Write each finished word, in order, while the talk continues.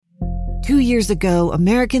2 years ago,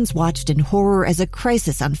 Americans watched in horror as a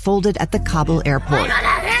crisis unfolded at the Kabul airport.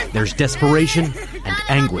 There's desperation and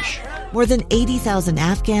anguish. More than 80,000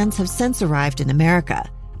 Afghans have since arrived in America,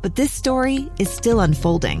 but this story is still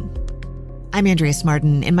unfolding. I'm Andrea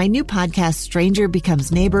Martin. In my new podcast, Stranger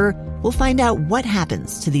Becomes Neighbor, we'll find out what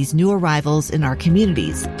happens to these new arrivals in our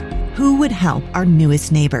communities. Who would help our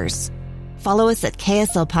newest neighbors? Follow us at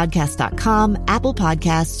kslpodcast.com, Apple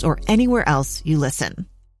Podcasts, or anywhere else you listen.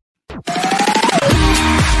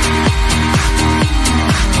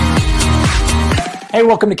 Hey,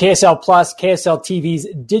 welcome to KSL Plus, KSL TV's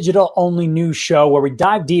digital-only news show where we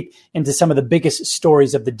dive deep into some of the biggest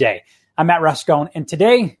stories of the day. I'm Matt Ruscone, and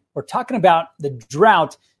today we're talking about the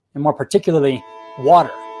drought and more particularly water.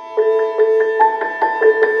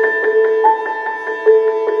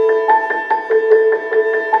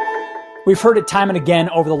 We've heard it time and again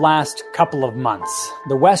over the last couple of months.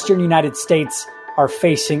 The Western United States are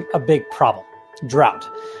facing a big problem, drought.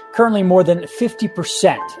 Currently, more than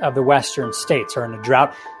 50% of the Western states are in a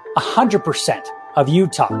drought, 100% of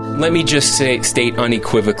Utah. Let me just state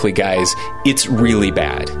unequivocally, guys, it's really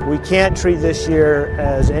bad. We can't treat this year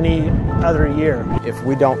as any other year. If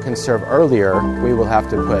we don't conserve earlier, we will have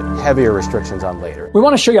to put heavier restrictions on later. We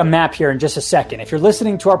want to show you a map here in just a second. If you're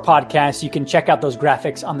listening to our podcast, you can check out those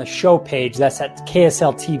graphics on the show page. That's at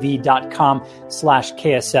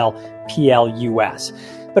ksltv.com/KSLPLUS.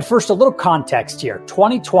 But first, a little context here.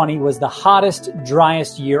 2020 was the hottest,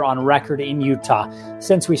 driest year on record in Utah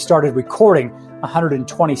since we started recording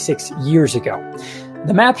 126 years ago.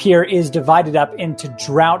 The map here is divided up into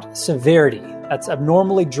drought severity. That's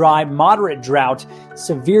abnormally dry, moderate drought,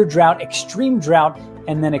 severe drought, extreme drought,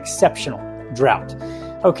 and then exceptional drought.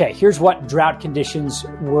 Okay, here's what drought conditions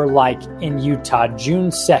were like in Utah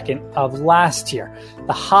June 2nd of last year,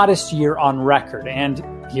 the hottest year on record. And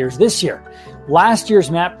here's this year. Last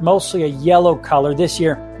year's map, mostly a yellow color. This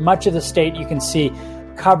year, much of the state you can see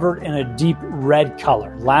covered in a deep red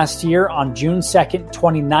color. Last year, on June 2nd,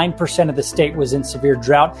 29% of the state was in severe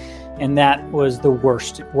drought, and that was the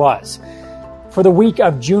worst it was. For the week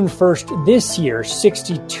of June 1st this year,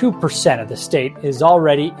 62% of the state is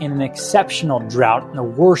already in an exceptional drought, the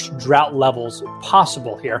worst drought levels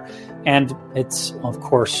possible here. And it's, of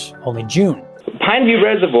course, only June. Pineview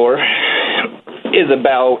Reservoir is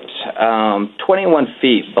about 21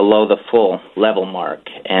 feet below the full level mark.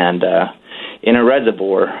 And in a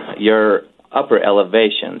reservoir, your upper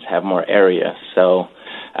elevations have more area. So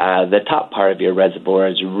the top part of your reservoir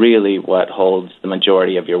is really what holds the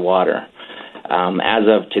majority of your water. As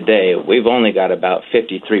of today, we've only got about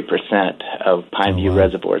 53% of Pineview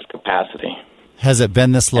Reservoir's capacity. Has it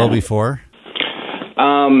been this low before?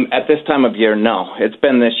 At this time of year, no. It's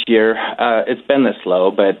been this year. It's been this low,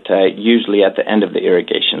 but usually at the end of the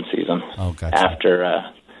irrigation season. Oh, gotcha. After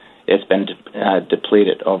it's been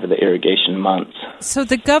depleted over the irrigation months. So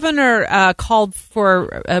the governor called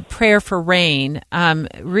for a prayer for rain.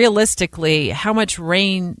 Realistically, how much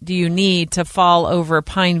rain do you need to fall over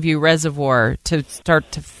Pineview Reservoir to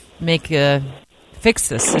start to fix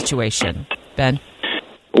this situation, Ben?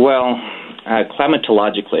 Well,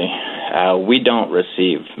 climatologically, we don't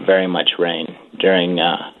receive very much rain during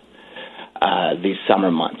these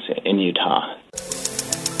summer months in Utah.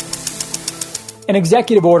 An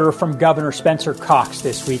executive order from Governor Spencer Cox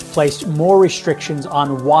this week placed more restrictions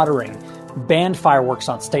on watering, banned fireworks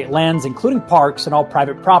on state lands, including parks and all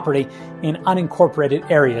private property in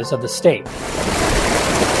unincorporated areas of the state.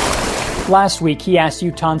 Last week, he asked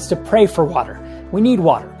Utahns to pray for water. We need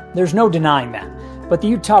water. There's no denying that. But the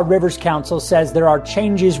Utah Rivers Council says there are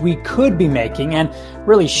changes we could be making and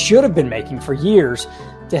really should have been making for years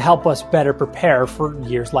to help us better prepare for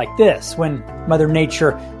years like this when Mother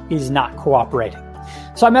Nature is not cooperating.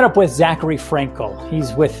 So I met up with Zachary Frankel.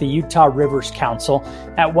 He's with the Utah Rivers Council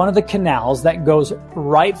at one of the canals that goes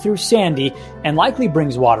right through Sandy and likely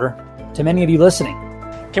brings water to many of you listening.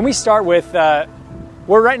 Can we start with,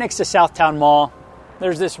 we're right next to Southtown Mall.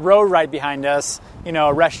 There's this road right behind us,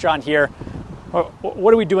 a restaurant here.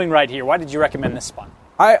 What are we doing right here? Why did you recommend this spot?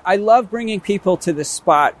 I love bringing people to this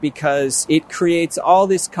spot because it creates all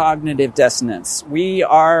this cognitive dissonance. We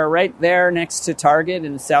are right there next to Target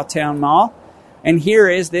in the Southtown Mall, and here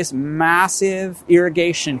is this massive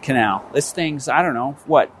irrigation canal. This thing's,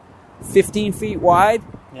 15 feet wide,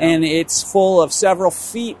 and it's full of several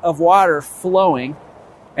feet of water flowing,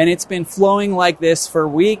 and it's been flowing like this for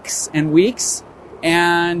weeks and weeks,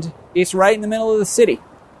 and it's right in the middle of the city.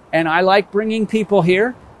 And I like bringing people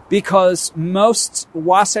here because most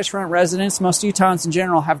Wasatch Front residents, most Utahns in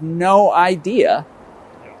general, have no idea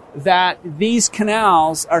that these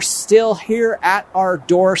canals are still here at our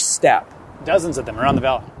doorstep. dozens of them around the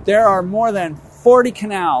valley. There are more than 40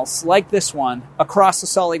 canals like this one across the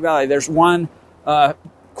Salt Lake Valley. There's one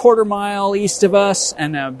quarter mile east of us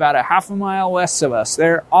and about a half a mile west of us.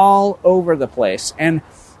 They're all over the place. And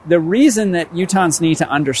the reason that Utahns need to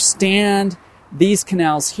understand these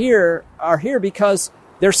canals here are here because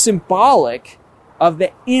they're symbolic of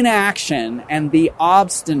the inaction and the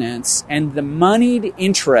obstinance and the moneyed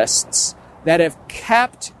interests that have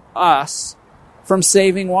kept us from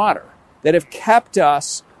saving water, that have kept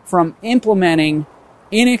us from implementing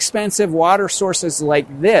inexpensive water sources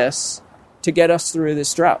like this to get us through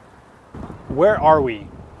this drought. Where are we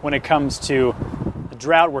when it comes to the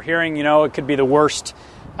drought? We're hearing, it could be the worst,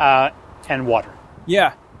 and water.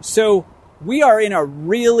 Yeah. So we are in a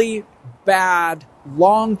really bad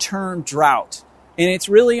long-term drought. And it's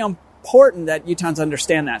really important that Utahns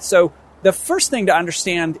understand that. So the first thing to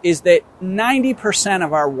understand is that 90%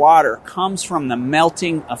 of our water comes from the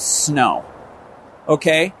melting of snow.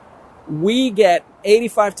 Okay? We get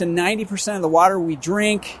 85 to 90% of the water we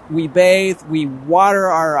drink, we bathe, we water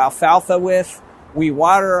our alfalfa with, we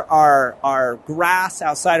water our grass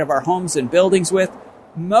outside of our homes and buildings with.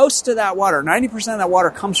 Most of that water, 90% of that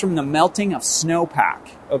water comes from the melting of snowpack.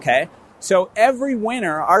 Okay? So every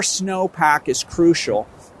winter, our snowpack is crucial.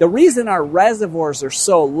 The reason our reservoirs are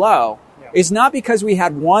so low is not because we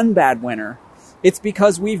had one bad winter. It's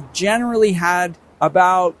because we've generally had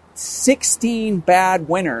about 16 bad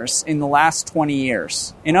winters in the last 20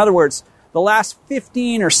 years. In other words, the last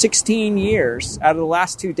 15 or 16 years out of the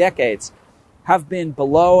last 2 decades have been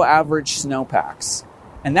below average snowpacks.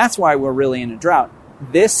 And that's why we're really in a drought.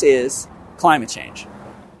 This is climate change.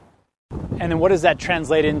 And then what does that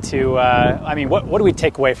translate into? What do we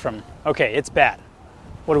take away from, okay, it's bad.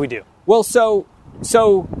 What do we do? Well, so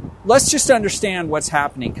let's just understand what's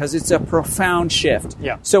happening because it's a profound shift.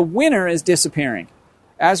 Yeah. So winter is disappearing.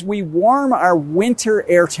 As we warm our winter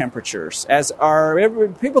air temperatures,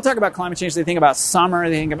 people talk about climate change, they think about summer,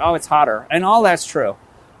 they think of, it's hotter, and all that's true.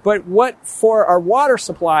 But what for our water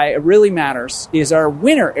supply it really matters is our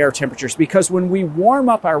winter air temperatures, because when we warm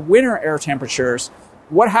up our winter air temperatures,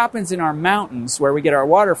 what happens in our mountains where we get our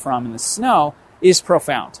water from in the snow is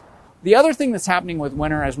profound. The other thing that's happening with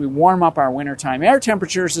winter as we warm up our wintertime air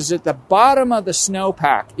temperatures is that the bottom of the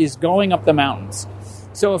snowpack is going up the mountains.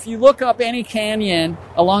 So if you look up any canyon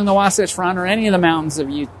along the Wasatch Front or any of the mountains of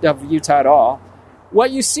Utah at all,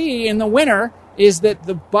 what you see in the winter is that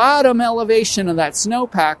the bottom elevation of that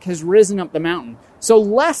snowpack has risen up the mountain. So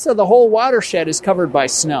less of the whole watershed is covered by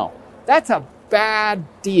snow. That's a bad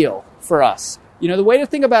deal for us. The way to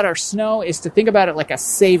think about our snow is to think about it like a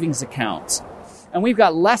savings account. And we've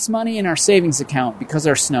got less money in our savings account because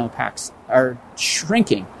our snowpacks are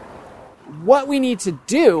shrinking. What we need to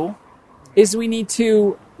do is we need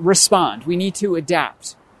to respond. We need to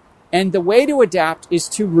adapt. And the way to adapt is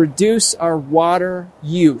to reduce our water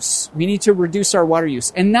use. We need to reduce our water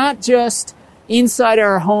use. And not just inside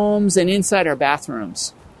our homes and inside our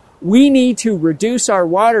bathrooms. We need to reduce our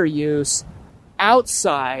water use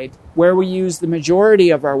outside where we use the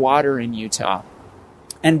majority of our water in Utah.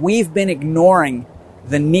 And we've been ignoring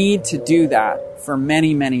the need to do that for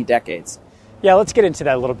many, many decades. Yeah, let's get into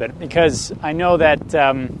that a little bit, because I know that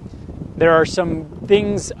there are some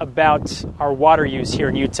things about our water use here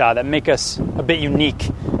in Utah that make us a bit unique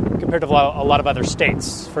compared to a lot of other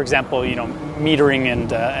states. For example, metering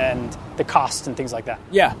and the cost and things like that.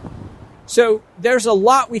 Yeah. So there's a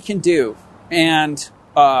lot we can do, and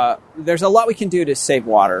there's a lot we can do to save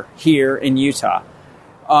water here in Utah.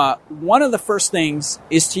 One of the first things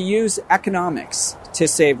is to use economics to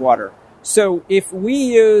save water. So if we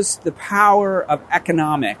use the power of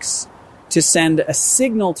economics to send a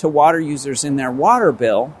signal to water users in their water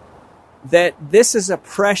bill that this is a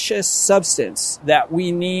precious substance that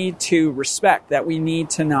we need to respect, that we need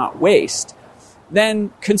to not waste,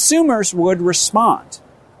 then consumers would respond.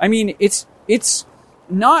 I mean, it's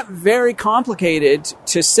not very complicated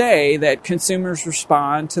to say that consumers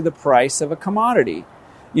respond to the price of a commodity.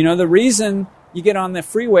 The reason you get on the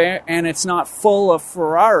freeway and it's not full of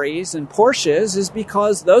Ferraris and Porsches is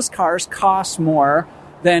because those cars cost more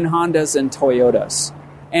than Hondas and Toyotas.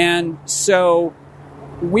 And so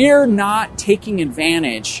we're not taking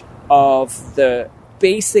advantage of the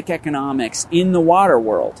basic economics in the water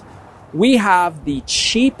world. We have the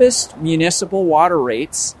cheapest municipal water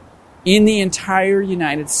rates in the entire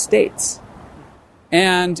United States.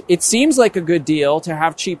 And it seems like a good deal to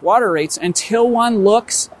have cheap water rates until one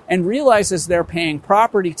looks and realizes they're paying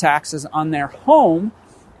property taxes on their home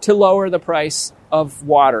to lower the price of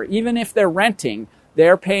water. Even if they're renting,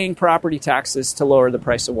 they're paying property taxes to lower the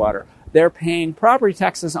price of water. They're paying property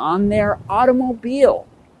taxes on their automobile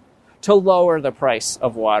to lower the price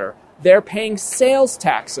of water. They're paying sales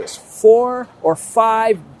taxes. 4 or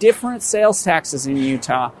 5 different sales taxes in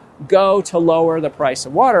Utah go to lower the price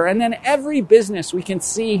of water. And then every business we can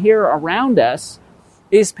see here around us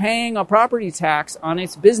is paying a property tax on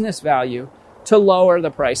its business value to lower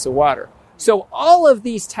the price of water. So all of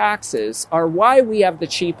these taxes are why we have the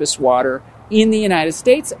cheapest water in the United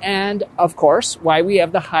States, and of course, why we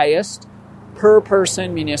have the highest per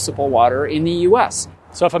person municipal water in the U.S.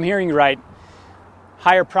 So if I'm hearing you right,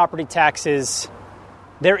 higher property taxes,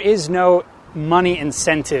 there is no money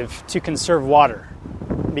incentive to conserve water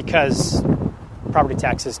because property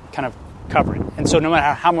taxes kind of cover it. And so no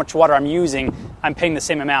matter how much water I'm using, I'm paying the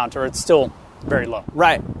same amount, or it's still very low.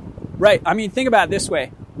 Right. I mean, think about it this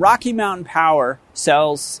way. Rocky Mountain Power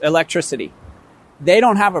sells electricity. They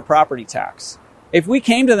don't have a property tax. If we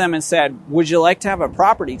came to them and said, would you like to have a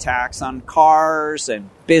property tax on cars and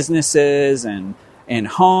businesses and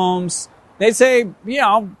homes? They'd say,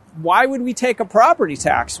 why would we take a property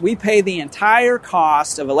tax? We pay the entire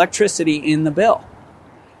cost of electricity in the bill.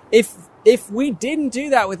 If we didn't do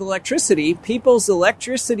that with electricity, people's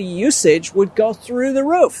electricity usage would go through the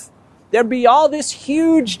roof. There'd be all this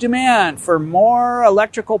huge demand for more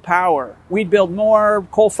electrical power. We'd build more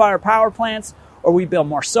coal-fired power plants, or we'd build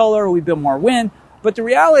more solar, or we'd build more wind. But the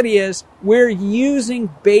reality is we're using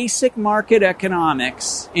basic market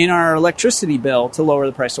economics in our electricity bill to lower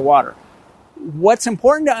the price of water. What's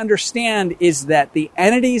important to understand is that the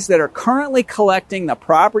entities that are currently collecting the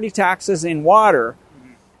property taxes in water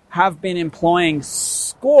have been employing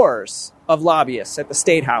scores of lobbyists at the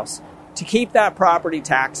State House to keep that property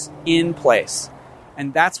tax in place.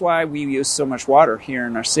 And that's why we use so much water here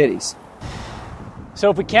in our cities.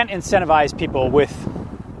 So if we can't incentivize people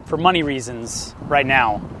for money reasons right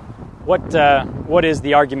now, what is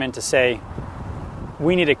the argument to say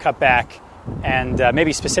we need to cut back, and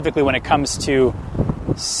maybe specifically when it comes to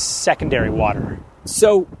secondary water?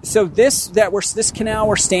 So this canal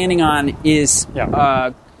we're standing on is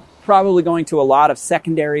probably going to a lot of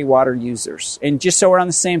secondary water users. And just so we're on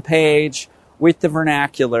the same page with the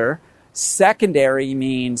vernacular, secondary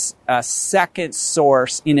means a second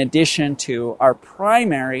source in addition to our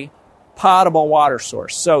primary potable water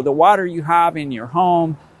source. So the water you have in your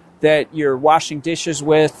home that you're washing dishes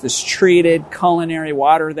with, this treated culinary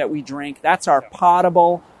water that we drink, that's our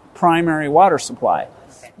potable primary water supply.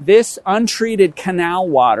 This untreated canal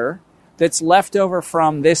water that's left over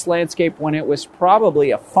from this landscape when it was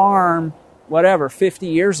probably a farm, 50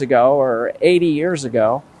 years ago or 80 years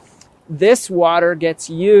ago, this water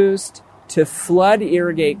gets used to flood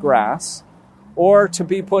irrigate grass or to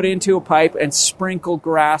be put into a pipe and sprinkle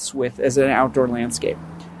grass with as an outdoor landscape.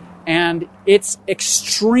 And it's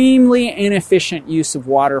extremely inefficient use of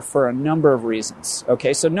water for a number of reasons.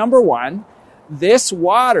 Okay, so number one, this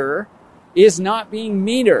water is not being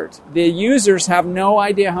metered. The users have no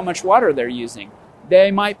idea how much water they're using. They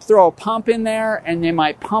might throw a pump in there and they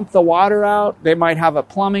might pump the water out. They might have a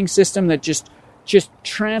plumbing system that just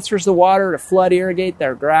transfers the water to flood irrigate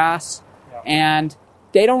their grass. And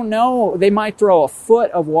they don't know. They might throw a foot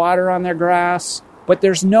of water on their grass, but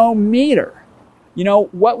there's no meter.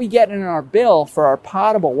 What we get in our bill for our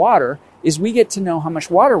potable water is we get to know how much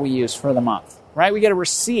water we use for the month, right? We get a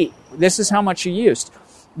receipt. This is how much you used.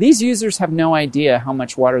 These users have no idea how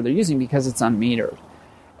much water they're using because it's unmetered.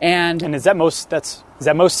 And is that most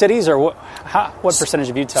cities, or what percentage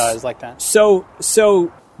of Utah is like that? So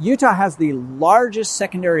Utah has the largest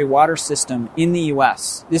secondary water system in the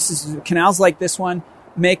U.S. Canals like this one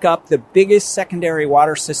make up the biggest secondary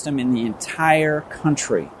water system in the entire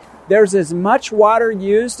country. There's as much water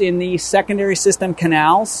used in the secondary system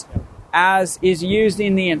canals as is used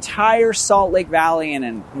in the entire Salt Lake Valley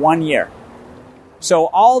in 1 year. So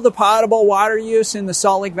all the potable water use in the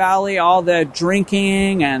Salt Lake Valley, all the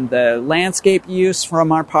drinking and the landscape use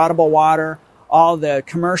from our potable water, all the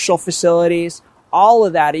commercial facilities, all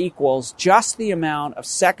of that equals just the amount of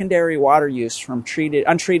secondary water use from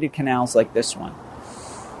untreated canals like this one.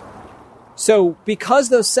 So because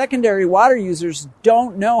those secondary water users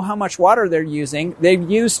don't know how much water they're using, they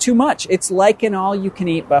use too much. It's like an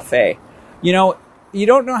all-you-can-eat buffet. You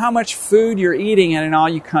don't know how much food you're eating at an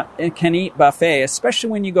all-you-can-eat buffet, especially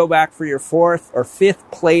when you go back for your 4th or 5th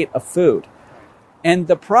plate of food. And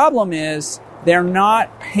the problem is they're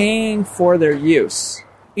not paying for their use.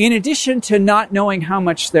 In addition to not knowing how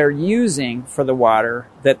much they're using for the water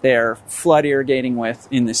that they're flood irrigating with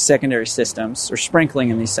in the secondary systems or sprinkling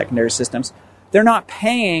in these secondary systems, they're not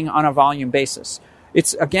paying on a volume basis.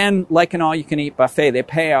 It's, again, like an all-you-can-eat buffet. They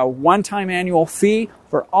pay a one-time annual fee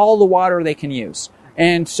for all the water they can use.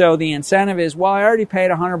 And so the incentive is, well, I already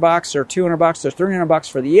paid $100 or $200 or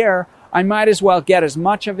 $300 for the year. I might as well get as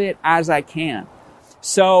much of it as I can.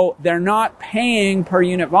 So they're not paying per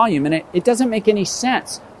unit volume, and it doesn't make any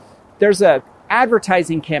sense. There's a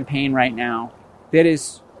advertising campaign right now that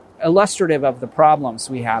is illustrative of the problems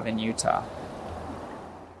we have in Utah.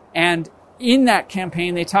 And in that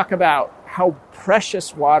campaign, they talk about how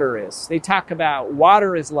precious water is. They talk about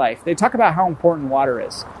water is life. They talk about how important water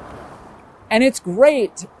is. And it's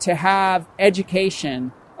great to have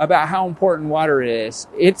education about how important water is.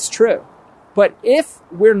 It's true. But if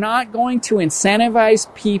we're not going to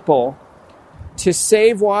incentivize people to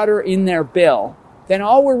save water in their bill, then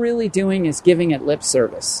all we're really doing is giving it lip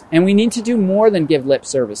service. And we need to do more than give lip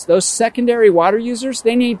service. Those secondary water users,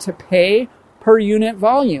 they need to pay per unit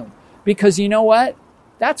volume. Because you know what?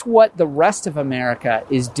 That's what the rest of America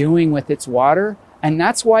is doing with its water. And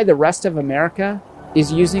that's why the rest of America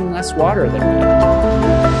is using less water than we are.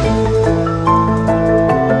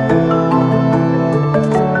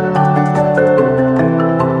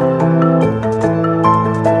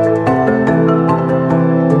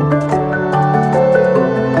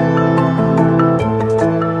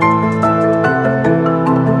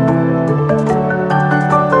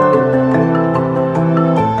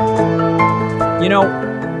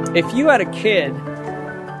 If you had a kid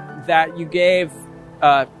that you gave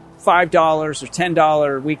 $5 or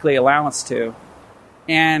 $10 weekly allowance to,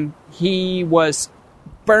 and he was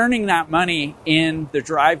burning that money in the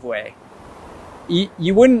driveway,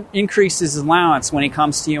 you wouldn't increase his allowance when he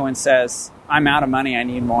comes to you and says, I'm out of money, I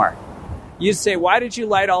need more. You'd say, why did you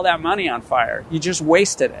light all that money on fire? You just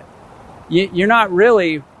wasted it. You're not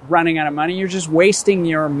really running out of money, you're just wasting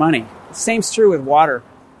your money. The same's true with water.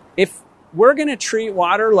 If we're going to treat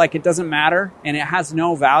water like it doesn't matter and it has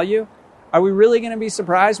no value, are we really going to be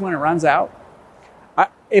surprised when it runs out?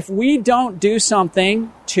 If we don't do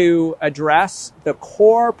something to address the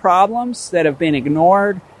core problems that have been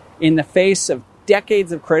ignored in the face of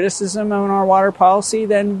decades of criticism on our water policy,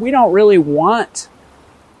 then we don't really want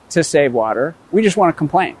to save water. We just want to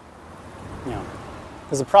complain. Yeah,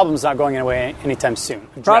 because the problem's not going away anytime soon.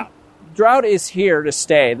 Drought is here to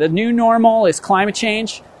stay. The new normal is climate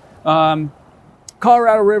change.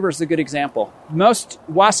 Colorado River is a good example. Most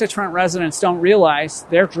Wasatch Front residents don't realize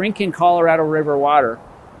they're drinking Colorado River water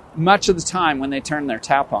much of the time when they turn their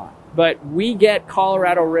tap on. But we get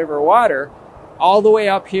Colorado River water all the way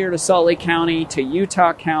up here to Salt Lake County, to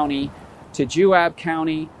Utah County, to Juab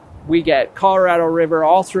County. We get Colorado River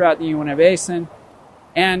all throughout the Uinta Basin.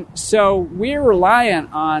 And so we're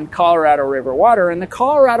reliant on Colorado River water, and the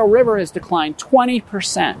Colorado River has declined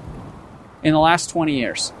 20% in the last 20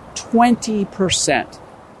 years. 20%.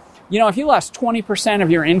 You know, if you lost 20%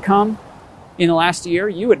 of your income in the last year,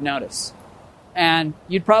 you would notice. And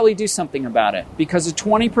you'd probably do something about it, because a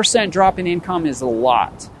 20% drop in income is a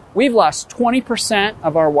lot. We've lost 20%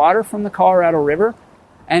 of our water from the Colorado River.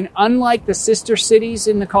 And unlike the sister cities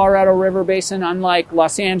in the Colorado River Basin, unlike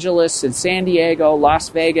Los Angeles and San Diego, Las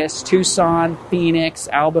Vegas, Tucson, Phoenix,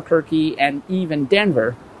 Albuquerque, and even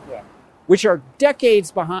Denver, which are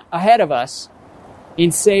decades ahead of us in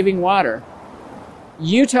saving water,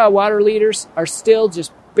 Utah water leaders are still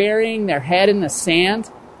just burying their head in the sand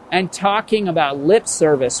and talking about lip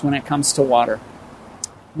service when it comes to water.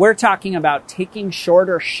 We're talking about taking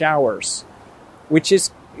shorter showers, which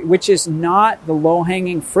is not the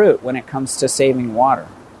low-hanging fruit when it comes to saving water.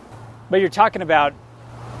 But you're talking about,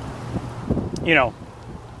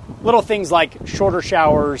 little things like shorter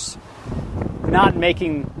showers, not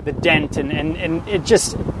making the dent, and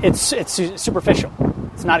it's superficial.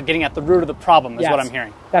 It's not getting at the root of the problem, is what I'm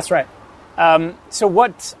hearing. That's right. So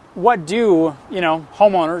what do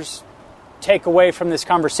homeowners take away from this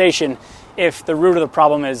conversation if the root of the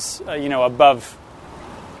problem is above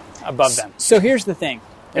them? So here's the thing.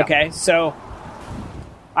 Yeah. Okay, so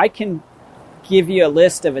I can give you a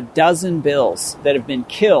list of a dozen bills that have been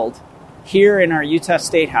killed here in our Utah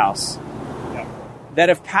State House that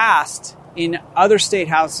have passed in other state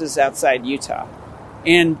houses outside Utah.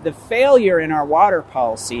 And the failure in our water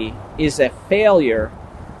policy is a failure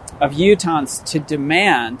of Utahns to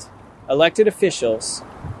demand elected officials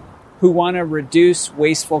who want to reduce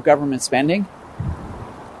wasteful government spending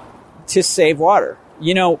to save water.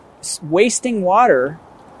 Wasting water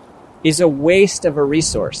is a waste of a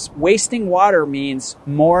resource. Wasting water means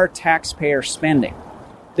more taxpayer spending.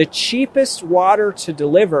 The cheapest water to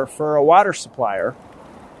deliver for a water supplier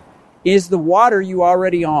is the water you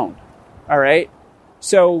already own. All right?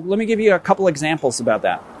 So let me give you a couple examples about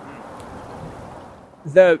that.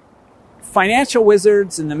 The financial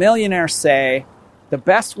wizards and the millionaires say the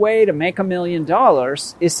best way to make $1 million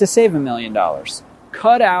is to save $1 million.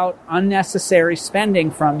 cut out unnecessary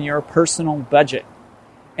spending from your personal budget,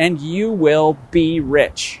 and you will be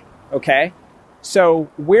rich, okay? So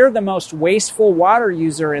we're the most wasteful water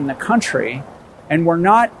user in the country, and we're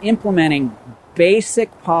not implementing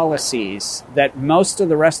basic policies that most of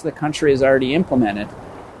the rest of the country has already implemented.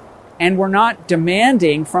 And we're not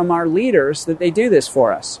demanding from our leaders that they do this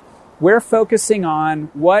for us. We're focusing on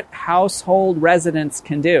what household residents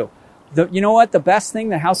can do. You know what? The best thing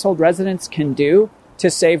that household residents can do to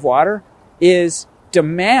save water is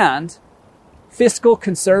demand fiscal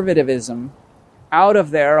conservatism out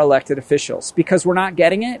of their elected officials, because we're not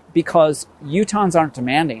getting it because Utahns aren't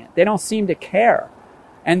demanding it. They don't seem to care.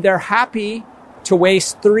 And they're happy to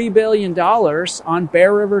waste $3 billion on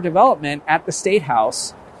Bear River development at the State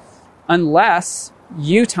House unless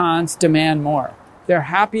Utahns demand more. They're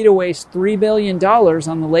happy to waste $3 billion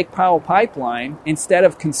on the Lake Powell pipeline instead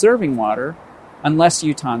of conserving water unless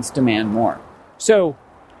Utahns demand more. So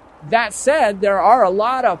that said, there are a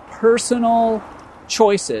lot of personal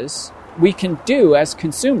choices we can do as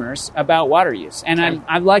consumers about water use. And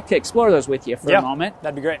I'd like to explore those with you for a moment.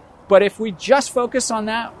 That'd be great. But if we just focus on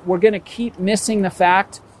that, we're going to keep missing the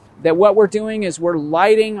fact that what we're doing is we're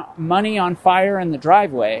lighting money on fire in the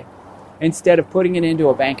driveway instead of putting it into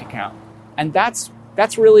a bank account. And that's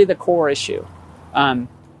really the core issue.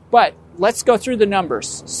 But let's go through the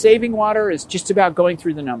numbers. Saving water is just about going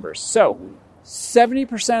through the numbers. So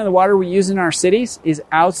 70% of the water we use in our cities is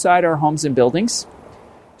outside our homes and buildings.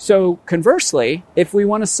 So conversely, if we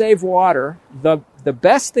want to save water, the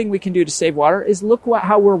best thing we can do to save water is look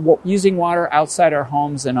how we're using water outside our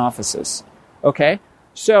homes and offices. Okay?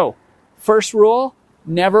 So, first rule,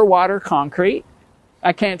 never water concrete.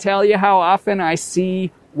 I can't tell you how often I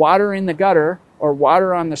see water in the gutter or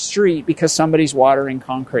water on the street because somebody's watering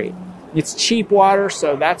concrete. It's cheap water,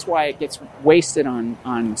 so that's why it gets wasted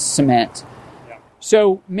on cement.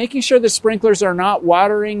 So making sure the sprinklers are not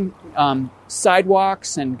watering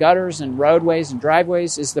sidewalks and gutters and roadways and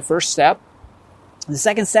driveways is the first step. The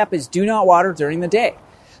second step is do not water during the day.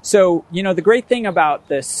 So, the great thing about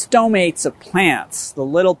the stomates of plants, the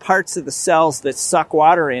little parts of the cells that suck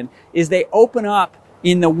water in, is they open up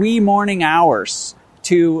in the wee morning hours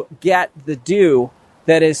to get the dew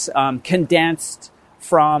that is condensed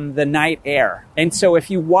from the night air. And so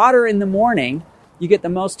if you water in the morning, you get the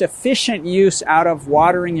most efficient use out of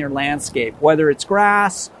watering your landscape, whether it's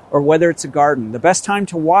grass or whether it's a garden. The best time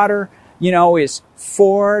to water, is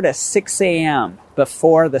 4 to 6 a.m.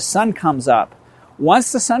 before the sun comes up.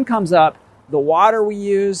 Once the sun comes up, the water we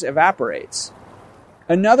use evaporates.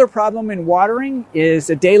 Another problem in watering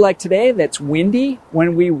is a day like today that's windy.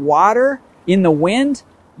 When we water in the wind,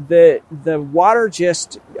 the water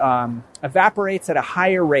just evaporates at a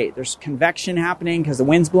higher rate. There's convection happening because the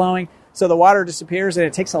wind's blowing. So the water disappears, and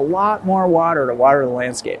it takes a lot more water to water the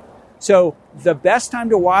landscape. So the best time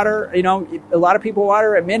to water, a lot of people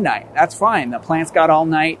water at midnight. That's fine. The plant's got all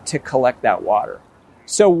night to collect that water.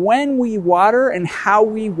 So when we water and how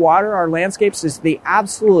we water our landscapes is the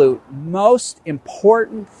absolute most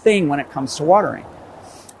important thing when it comes to watering.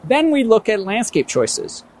 Then we look at landscape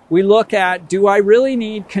choices. We look at, do I really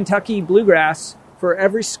need Kentucky bluegrass for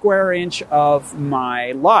every square inch of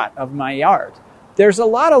my lot, of my yard? There's a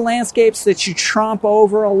lot of landscapes that you tromp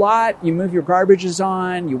over a lot, you move your garbages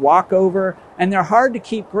on, you walk over, and they're hard to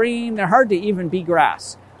keep green, they're hard to even be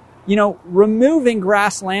grass. Removing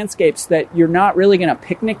grass landscapes that you're not really going to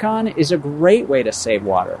picnic on is a great way to save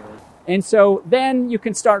water. And so then you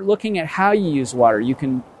can start looking at how you use water. You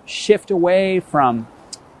can shift away from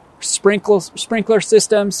sprinkler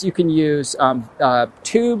systems. You can use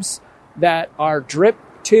tubes that are drip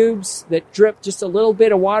tubes that drip just a little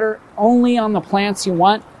bit of water only on the plants you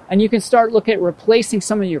want. And you can start looking at replacing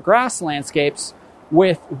some of your grass landscapes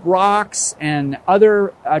with rocks and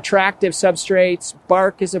other attractive substrates.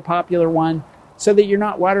 Bark is a popular one, so that you're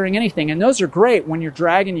not watering anything. And those are great when you're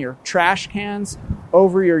dragging your trash cans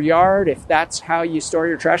over your yard. If that's how you store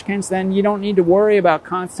your trash cans, then you don't need to worry about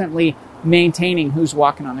constantly maintaining who's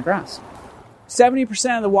walking on the grass.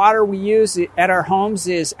 70% of the water we use at our homes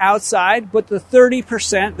is outside, but the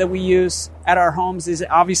 30% that we use at our homes is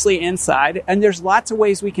obviously inside. And there's lots of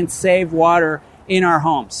ways we can save water in our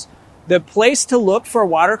homes. The place to look for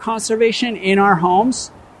water conservation in our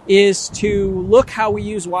homes is to look how we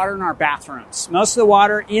use water in our bathrooms. Most of the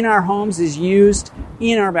water in our homes is used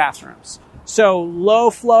in our bathrooms. So low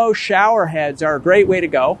flow shower heads are a great way to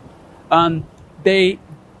go.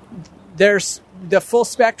 There's the full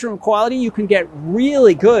spectrum of quality. You can get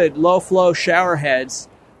really good low flow shower heads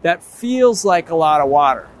that feels like a lot of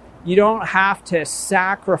water. You don't have to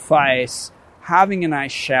sacrifice having a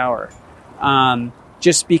nice shower.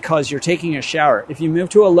 just because you're taking a shower. If you move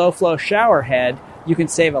to a low-flow shower head, you can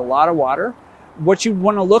save a lot of water. What you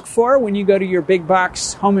want to look for when you go to your big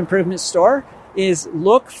box home improvement store is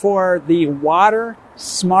look for the Water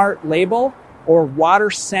Smart label, or Water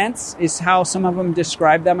Sense is how some of them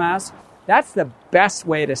describe them as. That's the best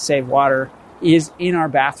way to save water, is in our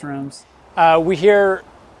bathrooms. We hear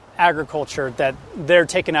agriculture that they're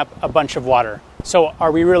taking up a bunch of water. So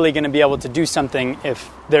are we really going to be able to do something if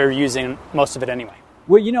they're using most of it anyway?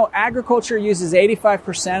 Well, agriculture uses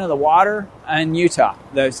 85% of the water in Utah,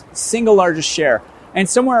 the single largest share. And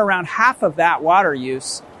somewhere around half of that water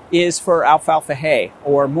use is for alfalfa hay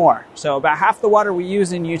or more. So about half the water we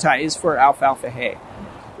use in Utah is for alfalfa hay.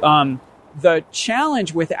 The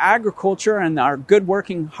challenge with agriculture and our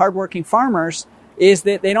good-working, hard-working farmers is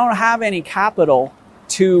that they don't have any capital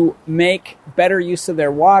to make better use of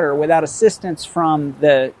their water without assistance from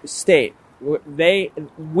the state.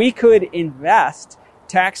 We could invest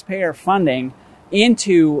taxpayer funding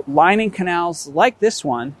into lining canals like this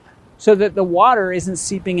one so that the water isn't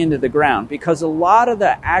seeping into the ground, because a lot of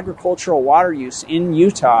the agricultural water use in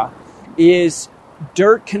Utah is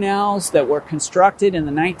dirt canals that were constructed in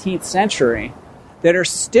the 19th century that are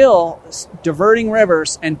still diverting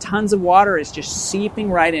rivers, and tons of water is just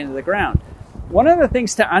seeping right into the ground. One of the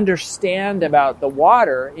things to understand about the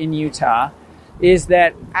water in Utah is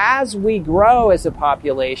that as we grow as a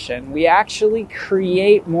population, we actually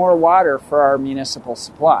create more water for our municipal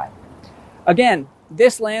supply. Again,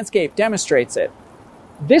 this landscape demonstrates it.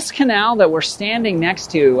 This canal that we're standing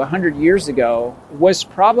next to 100 years ago was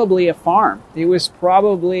probably a farm. It was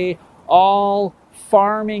probably all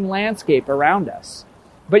farming landscape around us.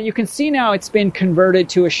 But you can see now it's been converted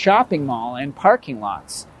to a shopping mall and parking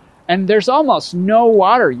lots. And there's almost no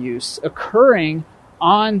water use occurring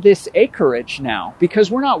on this acreage now, because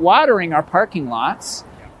we're not watering our parking lots.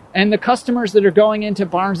 And the customers that are going into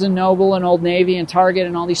Barnes & Noble and Old Navy and Target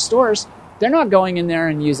and all these stores, they're not going in there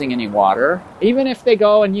and using any water. Even if they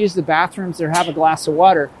go and use the bathrooms or have a glass of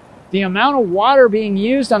water, the amount of water being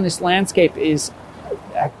used on this landscape is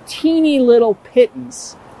a teeny little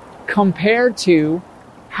pittance compared to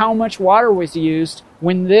how much water was used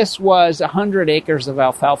when this was 100 acres of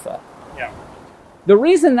alfalfa. Yeah. The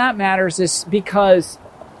reason that matters is because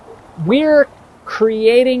we're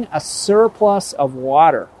creating a surplus of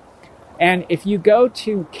water. And if you go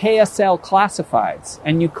to KSL Classifieds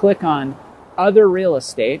and you click on Other Real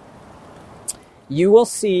Estate, you will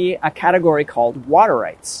see a category called Water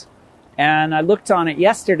Rights. And I looked on it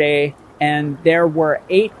yesterday, and there were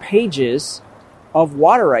 8 pages of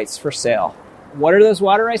water rights for sale. What are those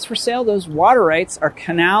water rights for sale? Those water rights are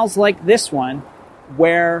canals like this one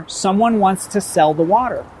where someone wants to sell the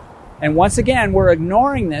water. And once again, we're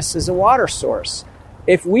ignoring this as a water source.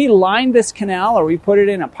 If we lined this canal or we put it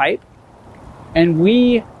in a pipe and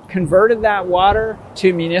we converted that water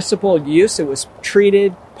to municipal use, it was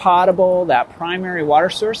treated, potable, that primary water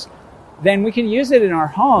source, then we can use it in our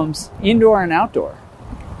homes, indoor and outdoor.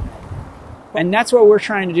 And that's what we're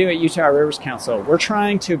trying to do at Utah Rivers Council. We're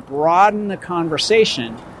trying to broaden the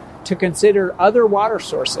conversation to consider other water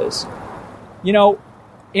sources.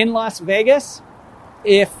 In Las Vegas,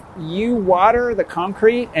 if you water the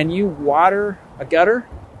concrete and you water a gutter,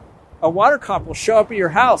 a water cop will show up at your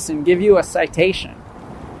house and give you a citation.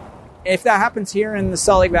 If that happens here in the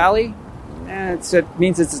Salt Lake Valley, it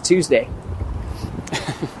means it's a Tuesday.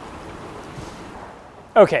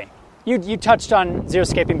 Okay, you touched on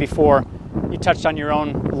xeriscaping before. You touched on your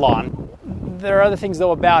own lawn. There are other things,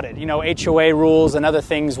 though, about it. HOA rules and other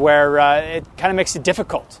things where it kind of makes it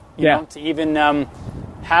difficult, you know, to even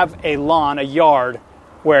have a lawn, a yard,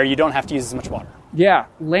 where you don't have to use as much water. Yeah,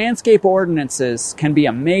 landscape ordinances can be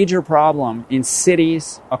a major problem in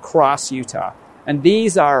cities across Utah. And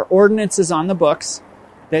these are ordinances on the books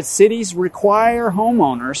that cities require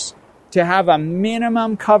homeowners to have a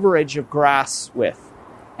minimum coverage of grass with.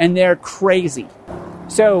 And they're crazy.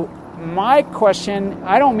 So my question,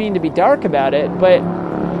 I don't mean to be dark about it, but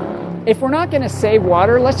if we're not going to save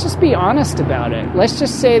water, let's just be honest about it. Let's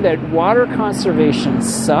just say that water conservation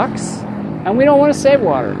sucks and we don't want to save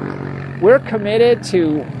water. We're committed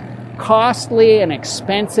to costly and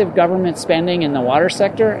expensive government spending in the water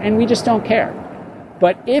sector, and we just don't care.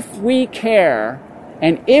 But if we care,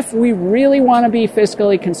 and if we really want to be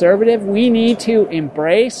fiscally conservative, we need to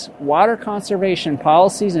embrace water conservation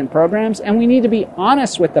policies and programs, and we need to be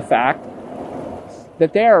honest with the fact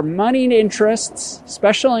that there are moneyed interests,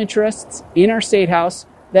 special interests in our state house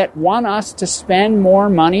that want us to spend more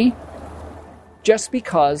money just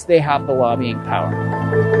because they have the lobbying power.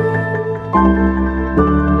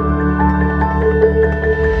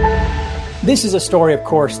 This is a story, of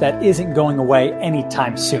course, that isn't going away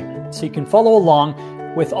anytime soon. So you can follow along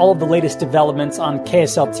with all of the latest developments on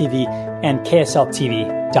KSL TV and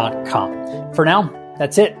KSLTV.com. For now,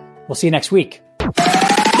 that's it. We'll see you next week.